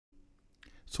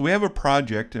So we have a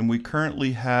project and we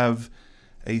currently have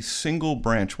a single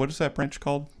branch. What is that branch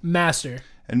called? Master.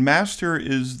 And master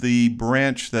is the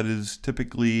branch that is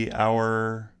typically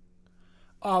our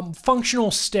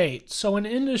functional state. So in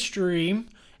industry,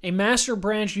 a master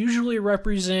branch usually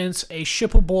represents a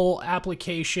shippable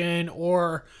application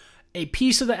or a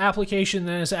piece of the application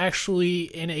that is actually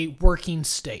in a working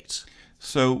state.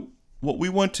 So what we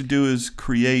want to do is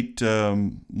create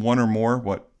one or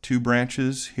more, two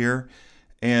branches here,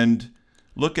 and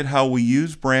look at how we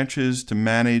use branches to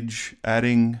manage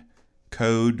adding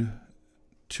code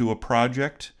to a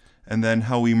project, and then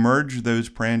how we merge those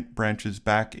branches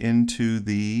back into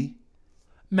the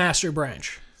master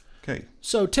branch. Okay.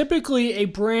 So typically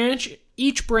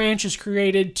each branch is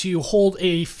created to hold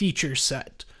a feature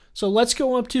set. So let's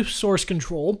go up to source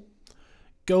control,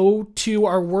 go to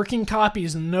our working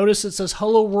copies, and notice it says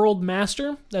Hello World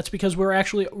Master. That's because we're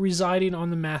actually residing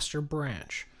on the master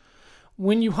branch.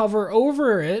 When you hover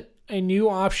over it, a new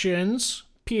options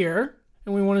appear,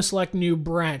 and we want to select new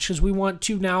branch because we want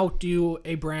to now do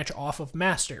a branch off of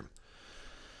master.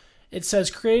 It says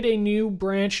create a new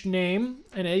branch name,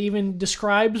 and it even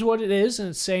describes what it is, and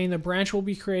it's saying the branch will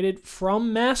be created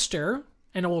from master,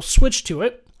 and it will switch to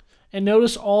it. And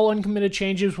notice all uncommitted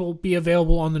changes will be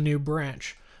available on the new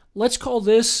branch. Let's call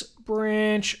this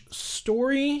branch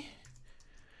Storyboard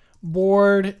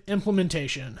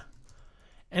Implementation.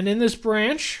 And in this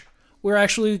branch, we're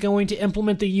actually going to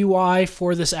implement the UI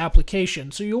for this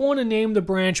application. So you'll want to name the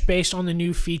branch based on the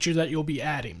new feature that you'll be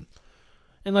adding.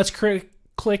 And let's click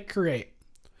Create.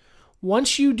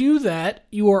 Once you do that,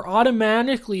 you are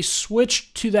automatically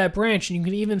switched to that branch. And you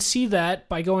can even see that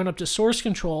by going up to Source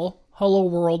Control, Hello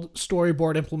World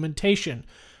Storyboard Implementation.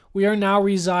 We are now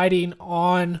residing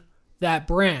on that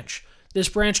branch. This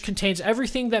branch contains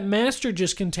everything that master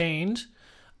just contained,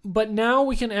 but now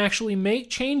we can actually make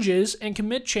changes and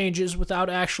commit changes without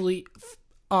actually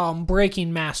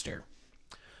breaking master.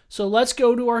 So let's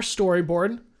go to our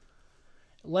storyboard.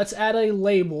 Let's add a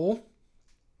label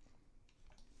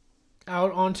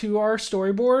out onto our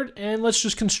storyboard, and let's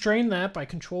just constrain that by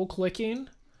control clicking,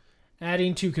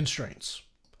 adding two constraints.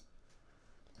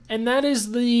 And that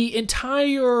is the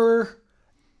entire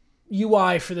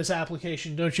UI for this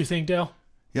application, don't you think, Dale?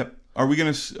 Yep. Are we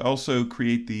going to also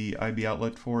create the IB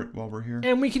outlet for it while we're here?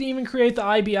 And we can even create the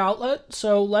IB outlet.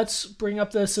 So let's bring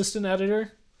up the assistant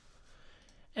editor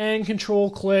and control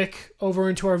click over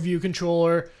into our view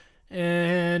controller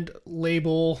and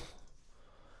label,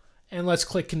 and let's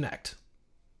click connect.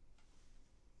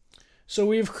 So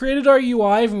we've created our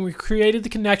UI and we've created the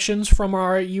connections from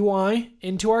our UI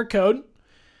into our code.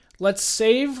 Let's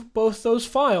save both those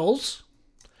files.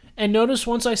 And notice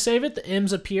once I save it, the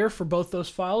IMs appear for both those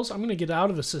files. I'm going to get out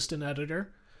of Assistant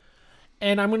Editor.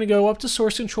 And I'm going to go up to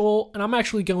Source Control, and I'm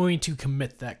actually going to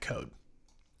commit that code.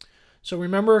 So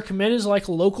remember, a commit is like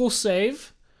a local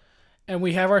save. And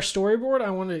we have our storyboard.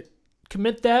 I want to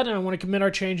commit that, and I want to commit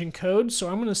our change in code. So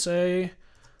I'm going to say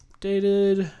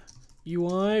updated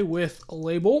UI with a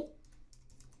label.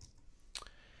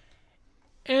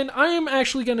 And I am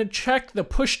actually going to check the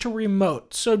push to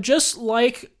remote. So just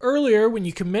like earlier when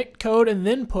you commit code and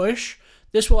then push,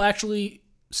 this will actually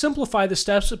simplify the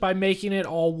steps by making it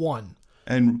all one.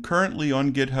 And currently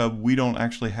on GitHub, we don't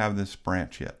actually have this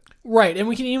branch yet. Right, and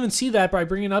we can even see that by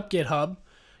bringing up GitHub,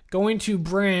 going to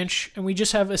branch, and we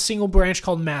just have a single branch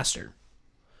called master.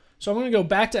 So I'm going to go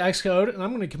back to Xcode, and I'm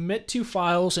going to commit two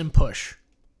files and push.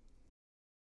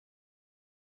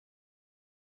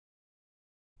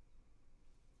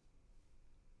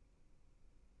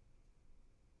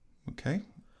 Okay,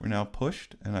 we're now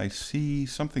pushed, and I see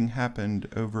something happened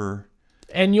over.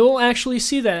 And you'll actually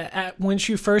see that once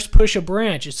you first push a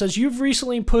branch. It says you've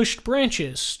recently pushed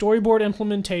branches, storyboard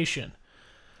implementation.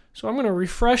 So I'm going to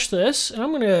refresh this, and I'm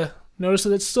going to notice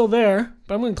that it's still there,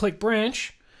 but I'm going to click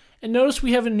branch, and notice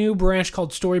we have a new branch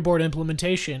called storyboard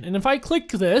implementation. And if I click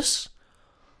this,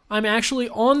 I'm actually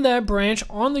on that branch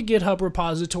on the GitHub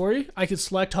repository. I can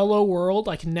select Hello World,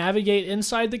 I can navigate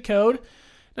inside the code,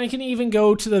 and I can even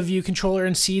go to the view controller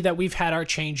and see that we've had our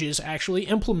changes actually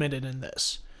implemented in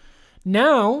this.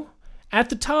 Now, at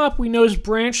the top, we notice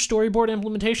branch storyboard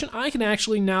implementation. I can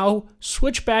actually now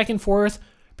switch back and forth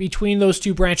between those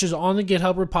two branches on the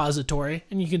GitHub repository,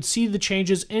 and you can see the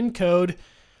changes in code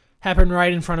happen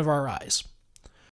right in front of our eyes.